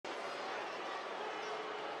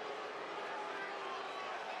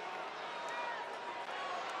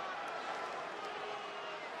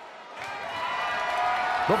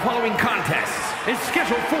The following contest is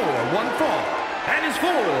scheduled for one fall and is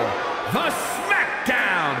for the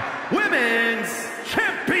SmackDown Women's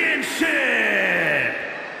Championship.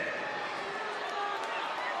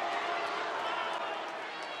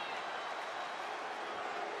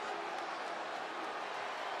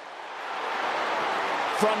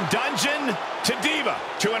 From dungeon to diva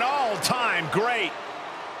to an all-time great.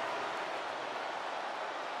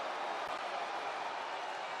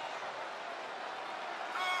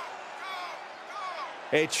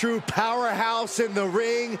 A true powerhouse in the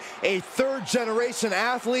ring, a third-generation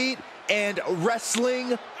athlete, and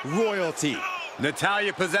wrestling royalty.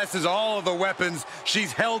 Natalya possesses all of the weapons.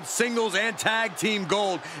 She's held singles and tag team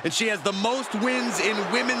gold, and she has the most wins in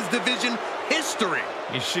women's division history.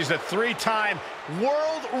 She's a three-time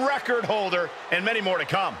world record holder, and many more to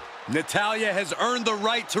come. Natalya has earned the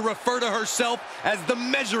right to refer to herself as the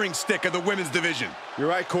measuring stick of the women's division. You're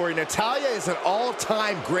right, Corey. Natalya is an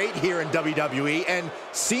all-time great here in WWE and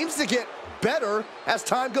seems to get better as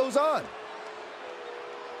time goes on.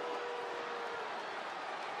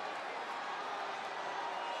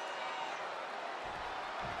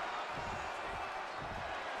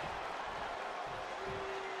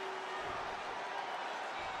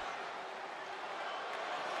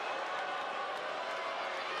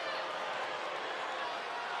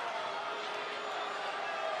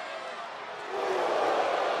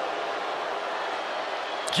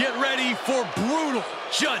 Get ready for brutal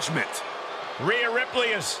judgment. Rhea Ripley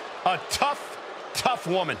is a tough, tough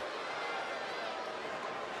woman.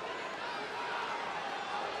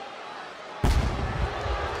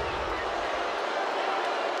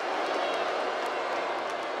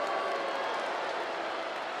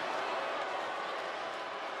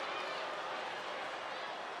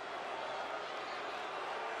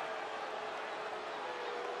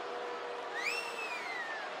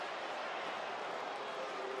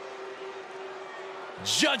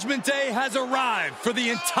 Judgment Day has arrived for the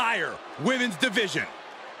entire women's division.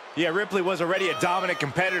 Yeah, Ripley was already a dominant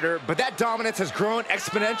competitor, but that dominance has grown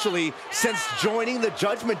exponentially since joining the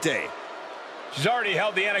Judgment Day. She's already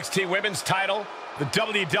held the NXT Women's title, the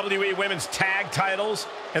WWE Women's Tag titles,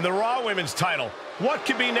 and the Raw Women's title. What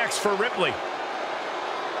could be next for Ripley?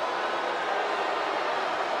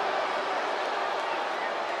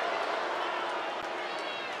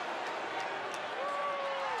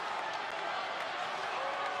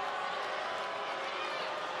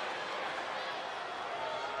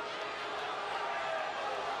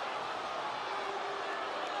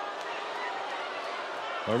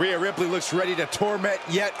 Rhea Ripley looks ready to torment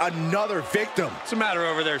yet another victim. What's the matter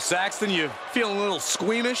over there, Saxton? You feeling a little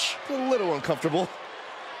squeamish? A little uncomfortable.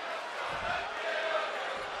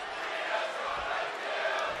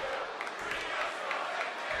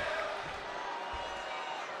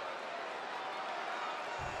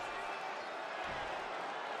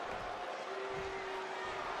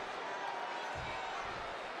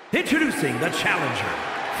 Introducing the challenger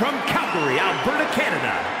from Calgary, Alberta,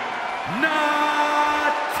 Canada, Natalya!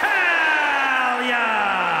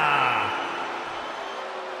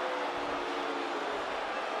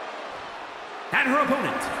 And her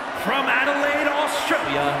opponent from Adelaide,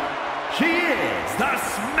 Australia, she is the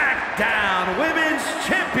SmackDown Women's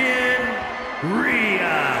Champion,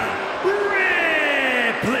 Rhea Ripley!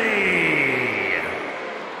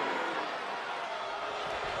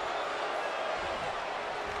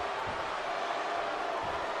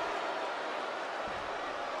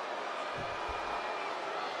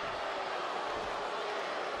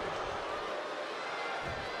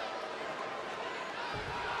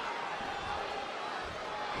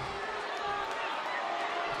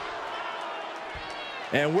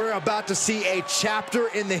 And we're about to see a chapter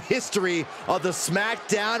in the history of the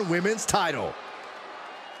SmackDown Women's title.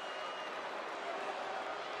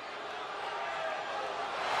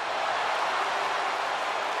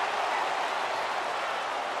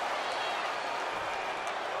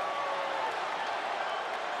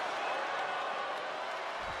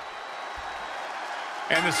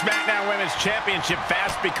 And the SmackDown Women's Championship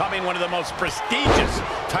fast becoming one of the most prestigious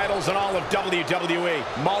titles in all of WWE.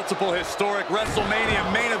 Multiple historic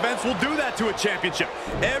WrestleMania main events will do that to a championship.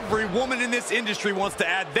 Every woman in this industry wants to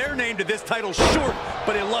add their name to this title's short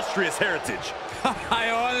but illustrious heritage.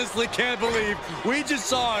 I honestly can't believe we just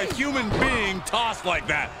saw a human being tossed like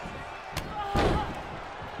that.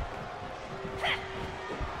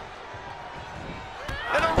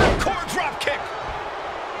 And a ripcord drop kick.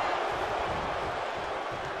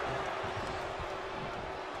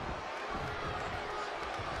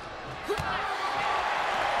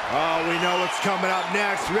 Oh, we know what's coming up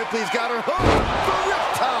next. Ripley's got her hook. The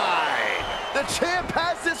riptide. The champ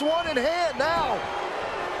has this one in hand now.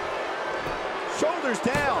 shoulders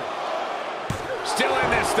down. Still in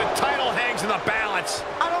this, the title hangs in the balance.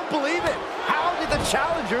 I don't believe it. How did the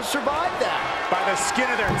challengers survive that? By the skin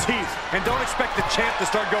of their teeth. And don't expect the champ to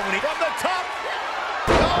start going from the top.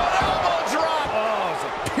 Oh, an elbow drop. Oh, it's a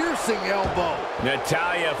piercing elbow.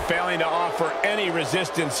 Natalya failing to offer any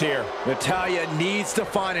resistance here. Natalya needs to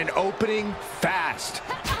find an opening fast.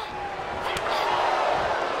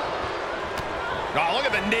 Oh, look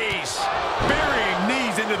at the knees. Burying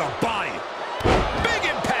knees into the body. Big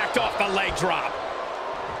impact off the leg drop.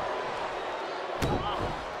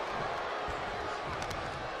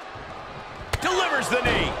 Delivers the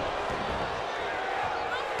knee.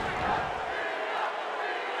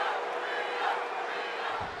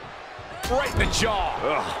 Right in the jaw.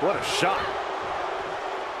 Ugh, what a shot.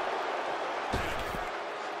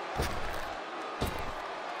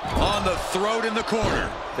 On the throat in the corner.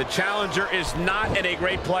 The challenger is not in a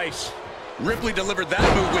great place. Ripley delivered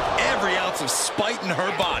that move with every ounce of spite in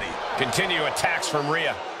her body. Continue attacks from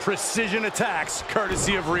Rhea. Precision attacks,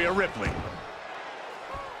 courtesy of Rhea Ripley.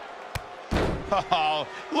 Oh,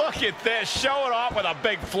 look at this. Show it off with a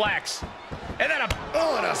big flex. And then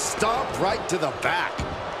and a stomp right to the back.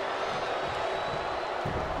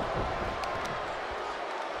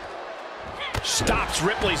 stops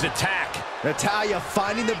Ripley's attack. Natalya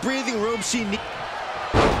finding the breathing room she needs.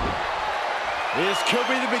 This could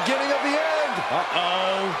be the beginning of the end.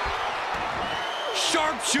 Uh-oh.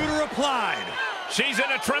 Sharpshooter applied. She's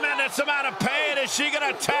in a tremendous amount of pain. Is she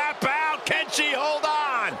going to tap out? Can she hold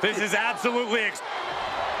on? This is absolutely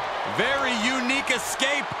very unique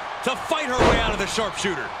escape to fight her way out of the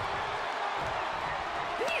sharpshooter.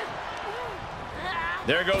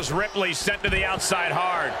 There goes Ripley, sent to the outside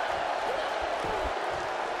hard.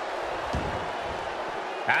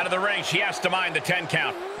 Out of the ring, she has to mind the 10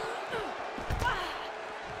 count.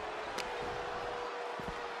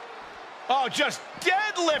 Oh, just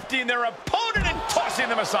deadlifting their opponent and tossing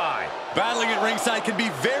them aside. Battling at ringside can be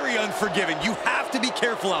very unforgiving. You have to be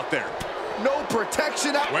careful out there. No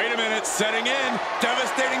protection out. Wait a minute, setting in.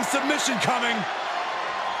 Devastating submission coming.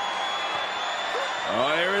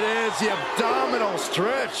 Oh, there it is, the abdominal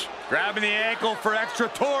stretch. Grabbing the ankle for extra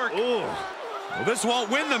torque. Ooh. Well, this won't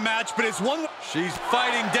win the match, but it's one. She's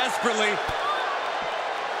fighting desperately.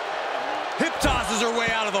 Hip tosses her way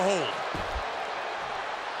out of the hold.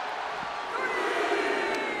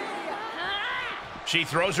 She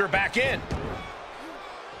throws her back in.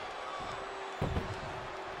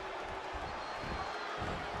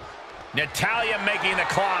 Natalya making the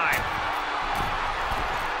climb.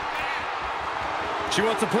 She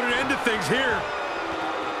wants to put an end to things here.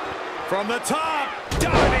 From the top.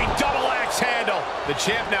 Diving double axe handle. The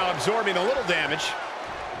champ now absorbing a little damage.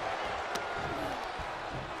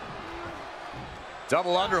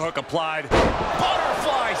 Double underhook applied.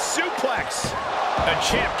 Butterfly suplex. The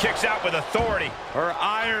champ kicks out with authority. Her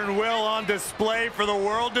iron will on display for the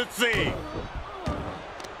world to see.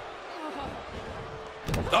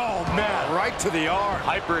 Oh, man. Right to the arm.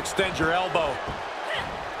 Hyperextend your elbow.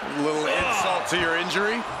 A little insult to your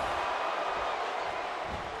injury.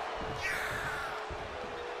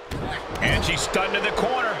 And she's stunned in the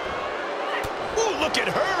corner. Ooh, look at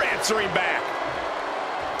her answering back.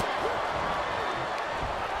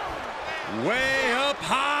 Way up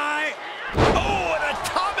high. Oh, an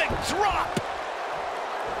atomic drop.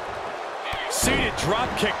 Seated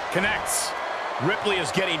drop kick connects. Ripley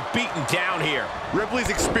is getting beaten down here. Ripley's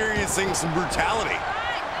experiencing some brutality.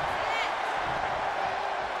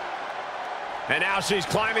 And now she's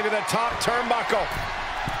climbing to the top turnbuckle.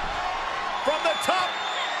 From the top.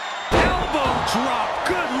 Elbow drop.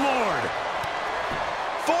 Good Lord.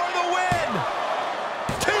 For the win.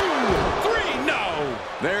 2, 3, no.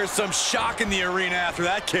 There's some shock in the arena after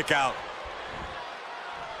that kick out.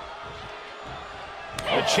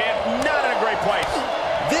 The champ not in a great place.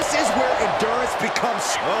 This is where endurance becomes...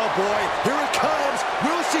 Oh, boy. Here it comes.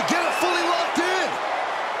 Will she get it fully locked in?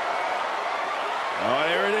 Oh,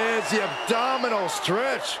 there it is. The abdominal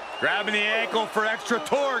stretch. Grabbing the ankle for extra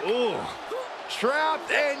torque. Ooh.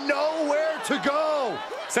 Trapped and nowhere to go.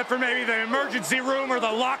 Except for maybe the emergency room or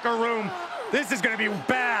the locker room. This is going to be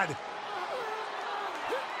bad.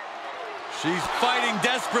 She's fighting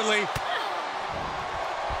desperately.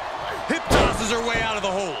 Hip tosses her way out of the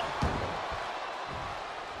hold.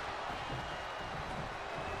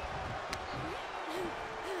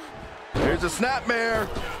 Here's a snapmare.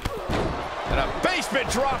 And a basement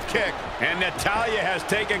drop kick. And Natalya has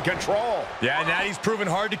taken control. Yeah, Natty's proven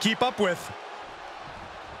hard to keep up with.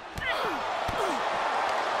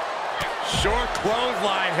 Short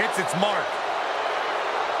clothesline hits its mark.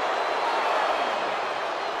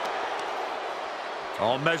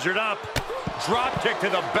 All measured up. Drop kick to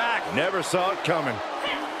the back. Never saw it coming.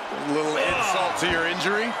 A little insult to your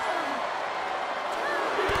injury.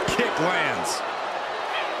 Kick lands.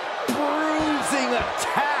 Bruising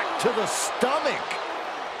attack to the stomach.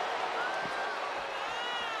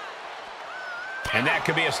 And that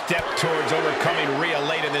could be a step towards overcoming Rhea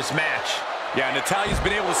late in this match. Yeah, Natalya's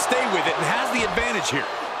been able to stay with it and has the advantage here.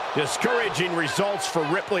 Discouraging results for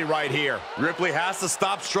Ripley right here. Ripley has to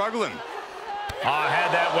stop struggling.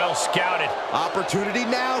 Had that well scouted. Opportunity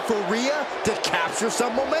now for Rhea to capture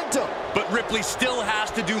some momentum. But Ripley still has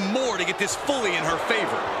to do more to get this fully in her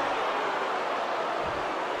favor.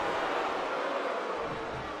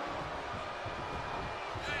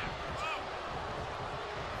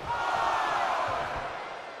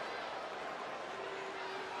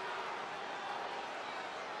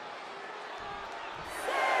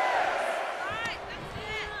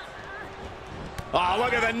 Oh,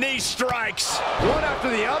 look at the knee strikes. One after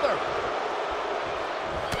the other.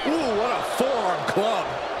 Ooh, what a forearm club.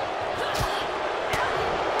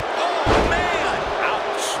 Oh, man.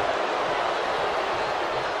 Ouch.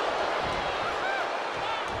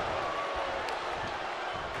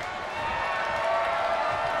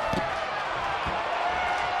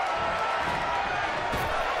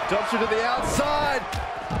 Dumps her to the outside.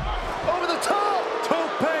 Over the top.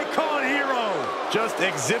 Tope con hero. Just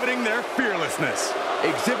exhibiting their fearlessness.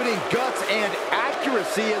 Exhibiting guts and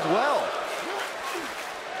accuracy as well.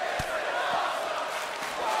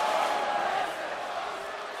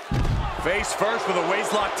 Face first with a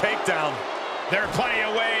waistlock takedown. There are plenty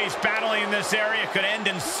of ways battling in this area could end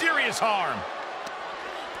in serious harm.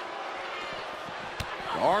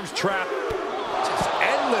 Arms trapped. Just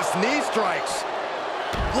endless knee strikes.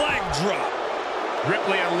 Leg drop.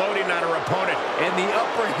 Ripley unloading on her opponent. And the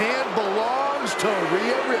upper hand belongs to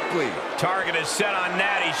Rhea Ripley. Target is set on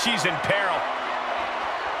Natty. She's in peril.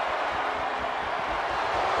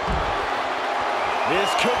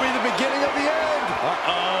 This could be the beginning of the end.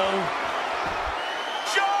 Uh-oh.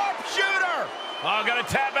 Sharpshooter! Oh, gonna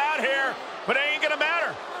tap out here, but it ain't gonna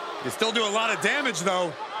matter. You still do a lot of damage,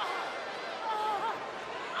 though.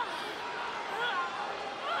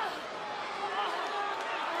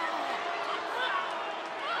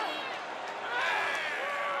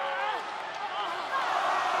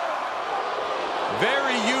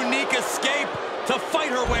 Very unique escape to fight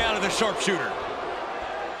her way out of the sharpshooter.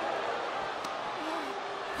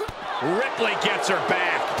 Ripley gets her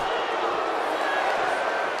back.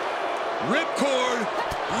 Ripcord,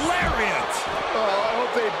 lariat. Oh, I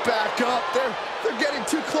hope they back up. They're getting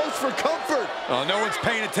too close for comfort. Oh, no one's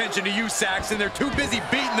paying attention to you, Saxton. They're too busy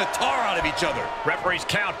beating the tar out of each other. Referee's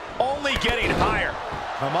count only getting higher.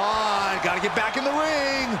 Come on, gotta get back in the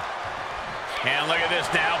ring. And look at this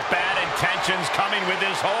now. Bad intentions coming with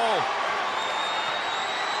this hold.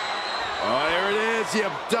 Oh, there it is, the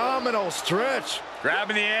abdominal stretch.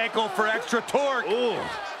 Grabbing the ankle for extra torque. Ooh.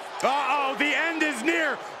 Uh-oh, the end is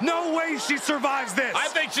near. No way she survives this. I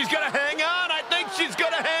think she's gonna hang on. I think she's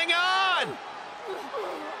gonna hang on.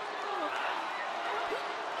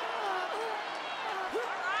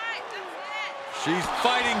 She's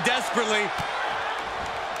fighting desperately.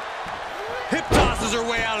 Hip tosses her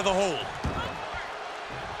way out of the hold.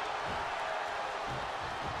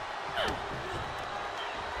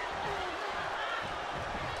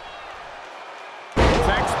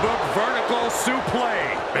 Textbook vertical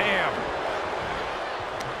suplex. Bam.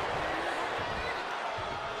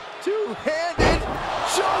 Two-handed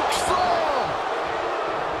choke slam.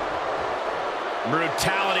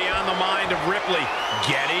 Brutality on the mind of Ripley.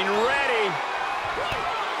 Getting ready.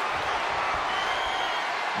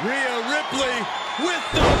 Rhea Ripley with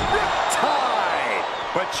the riptide.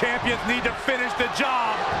 But champions need to finish the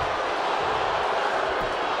job.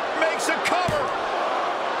 Makes a cover.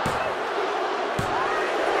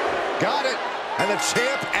 Got it. And the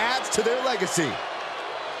champ adds to their legacy.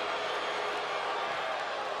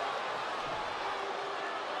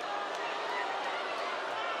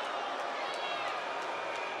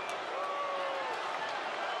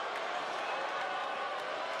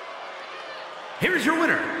 Here's your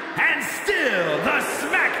winner, and still the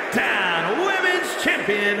SmackDown Women's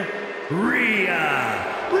Champion, Rhea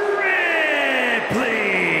Ripley.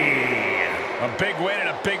 A big win and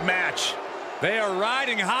a big match. They are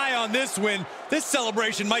riding high on this win. This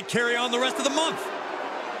celebration might carry on the rest of the month.